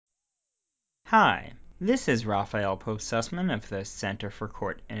Hi, this is Raphael Pope-Sussman of the Center for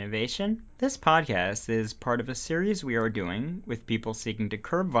Court Innovation. This podcast is part of a series we are doing with people seeking to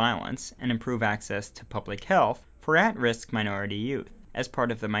curb violence and improve access to public health for at-risk minority youth as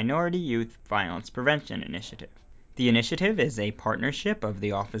part of the Minority Youth Violence Prevention Initiative. The initiative is a partnership of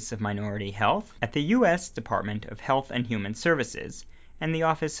the Office of Minority Health at the U.S. Department of Health and Human Services and the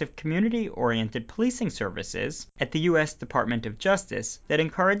Office of Community-Oriented Policing Services at the U.S. Department of Justice that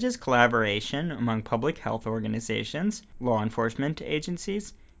encourages collaboration among public health organizations, law enforcement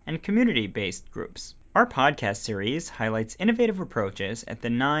agencies, and community-based groups. Our podcast series highlights innovative approaches at the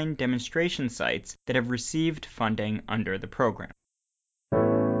 9 demonstration sites that have received funding under the program.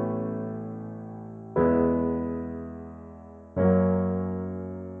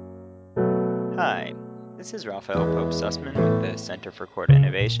 Hi, this is Raphael Pope-Sussman with the Center for Court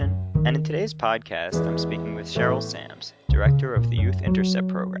Innovation, and in today's podcast I'm speaking with Cheryl Sams, Director of the Youth Intercept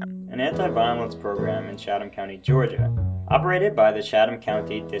Program, an anti-violence program in Chatham County, Georgia, operated by the Chatham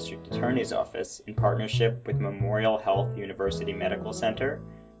County District Attorney's Office in partnership with Memorial Health University Medical Center,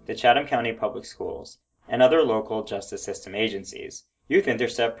 the Chatham County Public Schools, and other local justice system agencies. Youth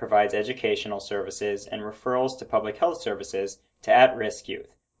Intercept provides educational services and referrals to public health services to at-risk youth,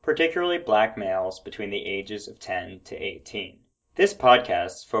 particularly Black males between the ages of 10 to 18. This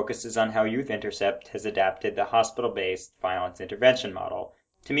podcast focuses on how Youth Intercept has adapted the hospital-based violence intervention model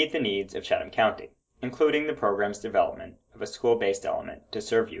to meet the needs of Chatham County, including the program's development of a school-based element to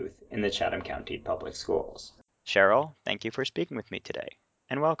serve youth in the Chatham County Public Schools. Cheryl, thank you for speaking with me today,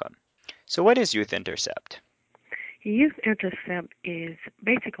 and welcome. So what is Youth Intercept? Youth Intercept is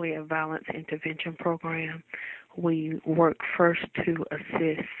basically a violence intervention program. We work first to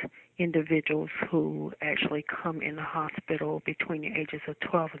assist individuals who actually come in the hospital between the ages of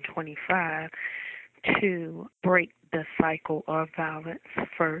 12 and 25 to break the cycle of violence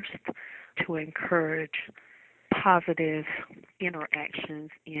first, to encourage positive interactions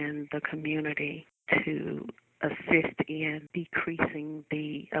in the community, to assist in decreasing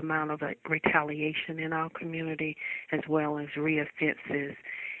the amount of retaliation in our community, as well as reoffenses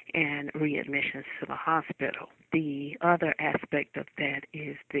and readmissions to the hospital. The other aspect of that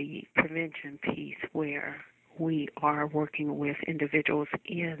is the prevention piece, where we are working with individuals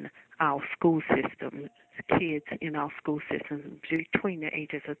in our school system, kids in our school system between the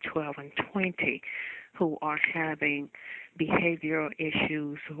ages of 12 and 20 who are having behavioral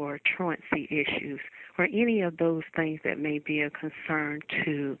issues or truancy issues or any of those things that may be a concern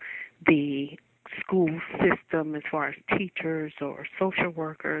to the school system as far as teachers or social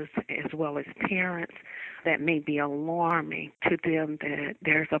workers as well as parents, that may be alarming to them, that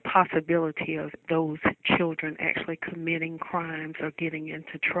there's a possibility of those children actually committing crimes or getting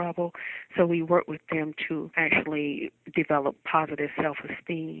into trouble. So we work with them to actually develop positive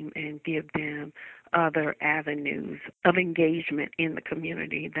self-esteem and give them other avenues of engagement in the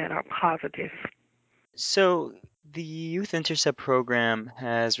community that are positive. So the Youth Intercept program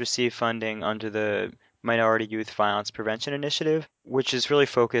has received funding under the Minority Youth Violence Prevention Initiative, which is really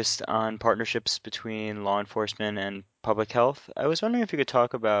focused on partnerships between law enforcement and public health. I was wondering if you could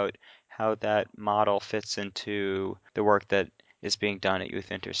talk about how that model fits into the work that is being done at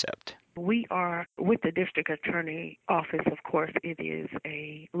Youth Intercept. We are with the district attorney office. Of course, it is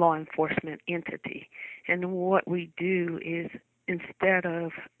a law enforcement entity. And what we do is, instead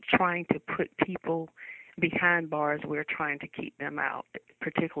of trying to put people behind bars, we're trying to keep them out,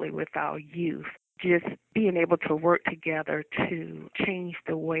 particularly with our youth. Just being able to work together to change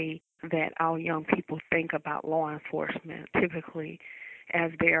the way that our young people think about law enforcement. Typically,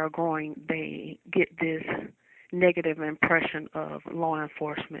 as they are growing, they get this negative impression of law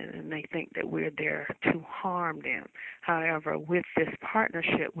enforcement, and they think that we're there to harm them. However, with this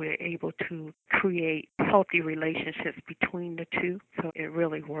partnership, we're able to create healthy relationships between the two, so it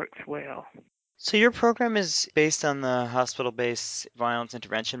really works well. So your program is based on the hospital-based violence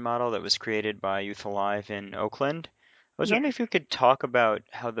intervention model that was created by Youth Alive in Oakland. I was Yes. wondering if you could talk about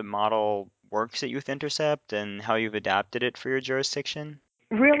how the model works at Youth Intercept and how you've adapted it for your jurisdiction.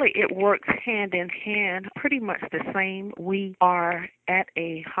 Really, it works hand in hand, pretty much the same. We are at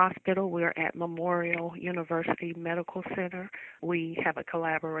a hospital. We're at Memorial University Medical Center. We have a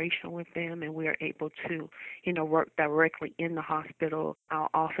collaboration with them, and we are able to, work directly in the hospital. Our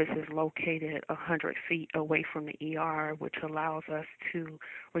office is located 100 feet away from the ER, which allows us to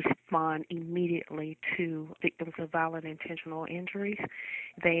respond immediately to victims of violent intentional injuries.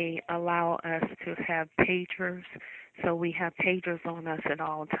 They allow us to have pagers So we have pagers on us at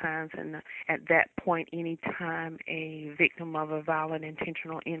all times, and at that point, any time a victim of a violent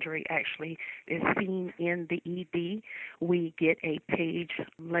intentional injury actually is seen in the ED, we get a page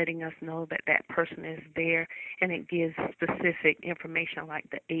letting us know that that person is there, and it gives specific information like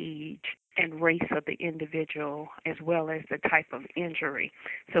the age and race of the individual as well as the type of injury.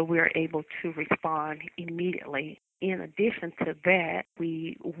 So we're able to respond immediately. In addition to that,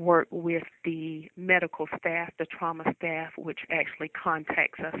 we work with the medical staff, the trauma staff, which actually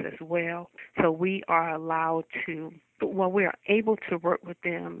contacts us as well. So we are allowed to, well, we are able to work with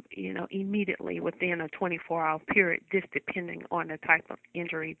them, immediately within a 24-hour period, just depending on the type of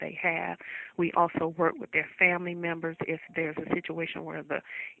injury they have. We also work with their family members if there's a situation where the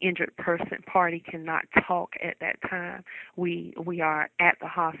injured person party cannot talk at that time. We are at the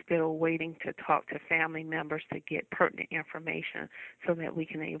hospital waiting to talk to family members to get pertinent information so that we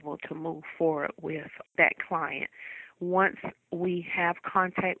can able to move forward with that client. Once we have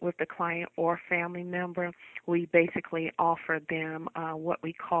contact with the client or family member, we basically offer them what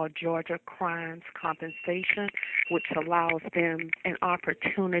we call Georgia Crimes Compensation, which allows them an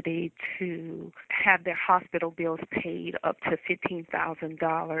opportunity to have their hospital bills paid up to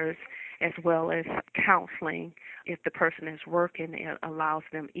 $15,000, as well as counseling. If the person is working, it allows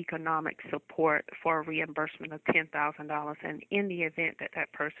them economic support for a reimbursement of $10,000. And in the event that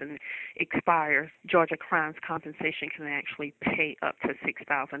that person expires, Georgia Crimes Compensation can actually pay up to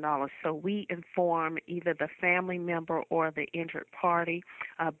 $6,000. So we inform either the family member or the injured party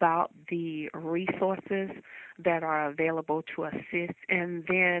about the resources that are available to assist, and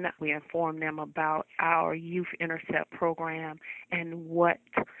then we inform them about our Youth Intercept program and what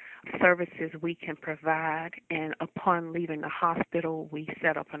services we can provide. And upon leaving the hospital, we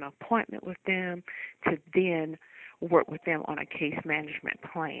set up an appointment with them to then work with them on a case management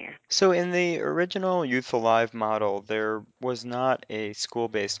plan. So in the original Youth Alive model, there was not a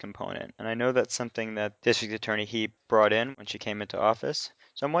school-based component, and I know that's something that District Attorney Heap brought in when she came into office.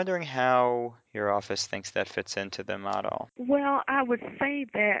 So I'm wondering how your office thinks that fits into the model. Well, I would say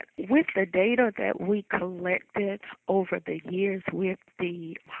that with the data that we collected over the years with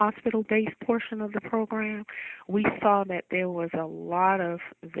the hospital-based portion of the program, we saw that there was a lot of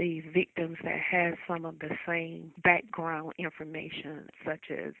the victims that had some of the same background information,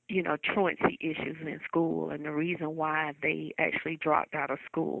 such as, truancy issues in school and the reason why they actually dropped out of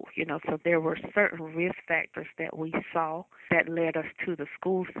school. So there were certain risk factors that we saw that led us to the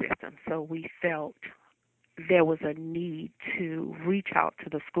school system. So we felt there was a need to reach out to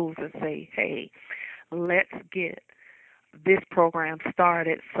the schools and say, hey, let's get this program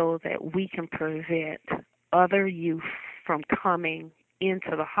started so that we can prevent other youth from coming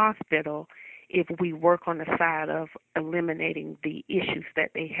into the hospital if we work on the side of eliminating the issues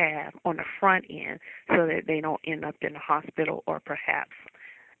that they have on the front end so that they don't end up in the hospital or perhaps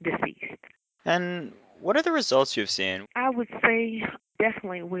deceased. And what are the results you've seen? I would say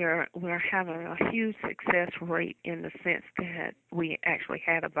definitely we're having a huge success rate in the sense that we actually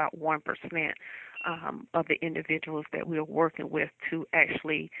had about 1% of the individuals that we're working with to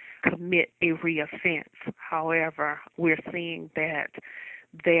actually commit a reoffense. However, we're seeing that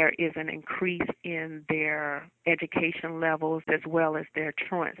there is an increase in their education levels as well as their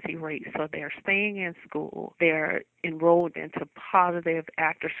truancy rates. So they're staying in school, they're enrolled into positive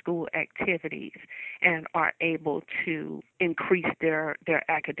after school activities and are able to increase their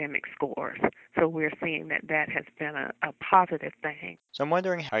academic scores. So we're seeing that that has been a positive thing. So I'm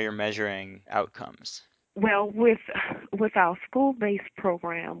wondering how you're measuring outcomes. Well, with our school-based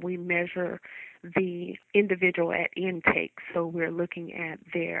program, we measure the individual at intake. So we're looking at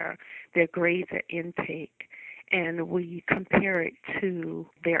their grades at intake, and we compare it to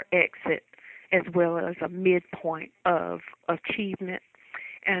their exit as well as a midpoint of achievement,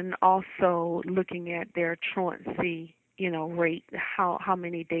 and also looking at their truancy, rate, how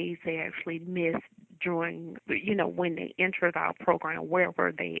many days they actually missed during, when they entered our program, where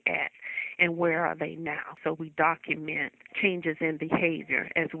were they at and where are they now. So we document changes in behavior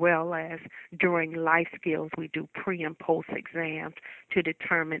as well as during life skills. We do pre and post exams to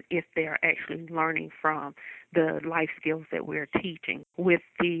determine if they're actually learning from the life skills that we're teaching. With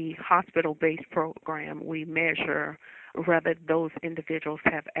the hospital-based program, we measure whether those individuals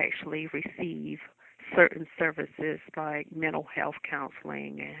have actually received certain services like mental health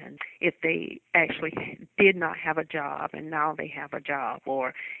counseling, and if they actually did not have a job and now they have a job,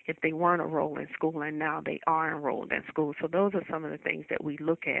 or if they weren't enrolled in school and now they are enrolled in school. So those are some of the things that we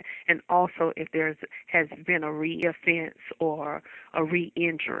look at, and also if has been a reoffense or a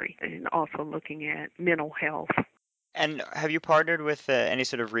re-injury, and also looking at mental health. And have you partnered with any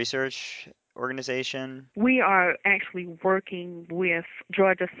sort of research organization? We are actually working with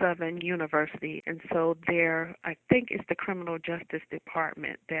Georgia Southern University, and so I think it's the Criminal Justice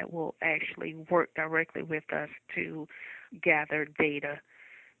Department that will actually work directly with us to gather data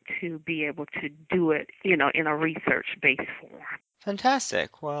to be able to do it, in a research-based form.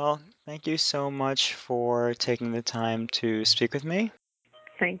 Fantastic. Well, thank you so much for taking the time to speak with me.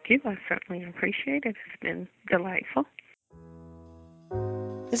 Thank you. I certainly appreciate it. It's been delightful.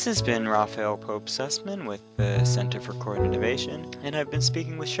 This has been Raphael Pope Sussman with the Center for Court Innovation, and I've been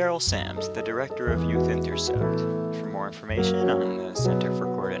speaking with Cheryl Sams, the Director of Youth Intercept. For more information on the Center for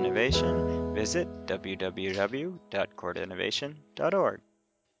Court Innovation, visit www.courtinnovation.org.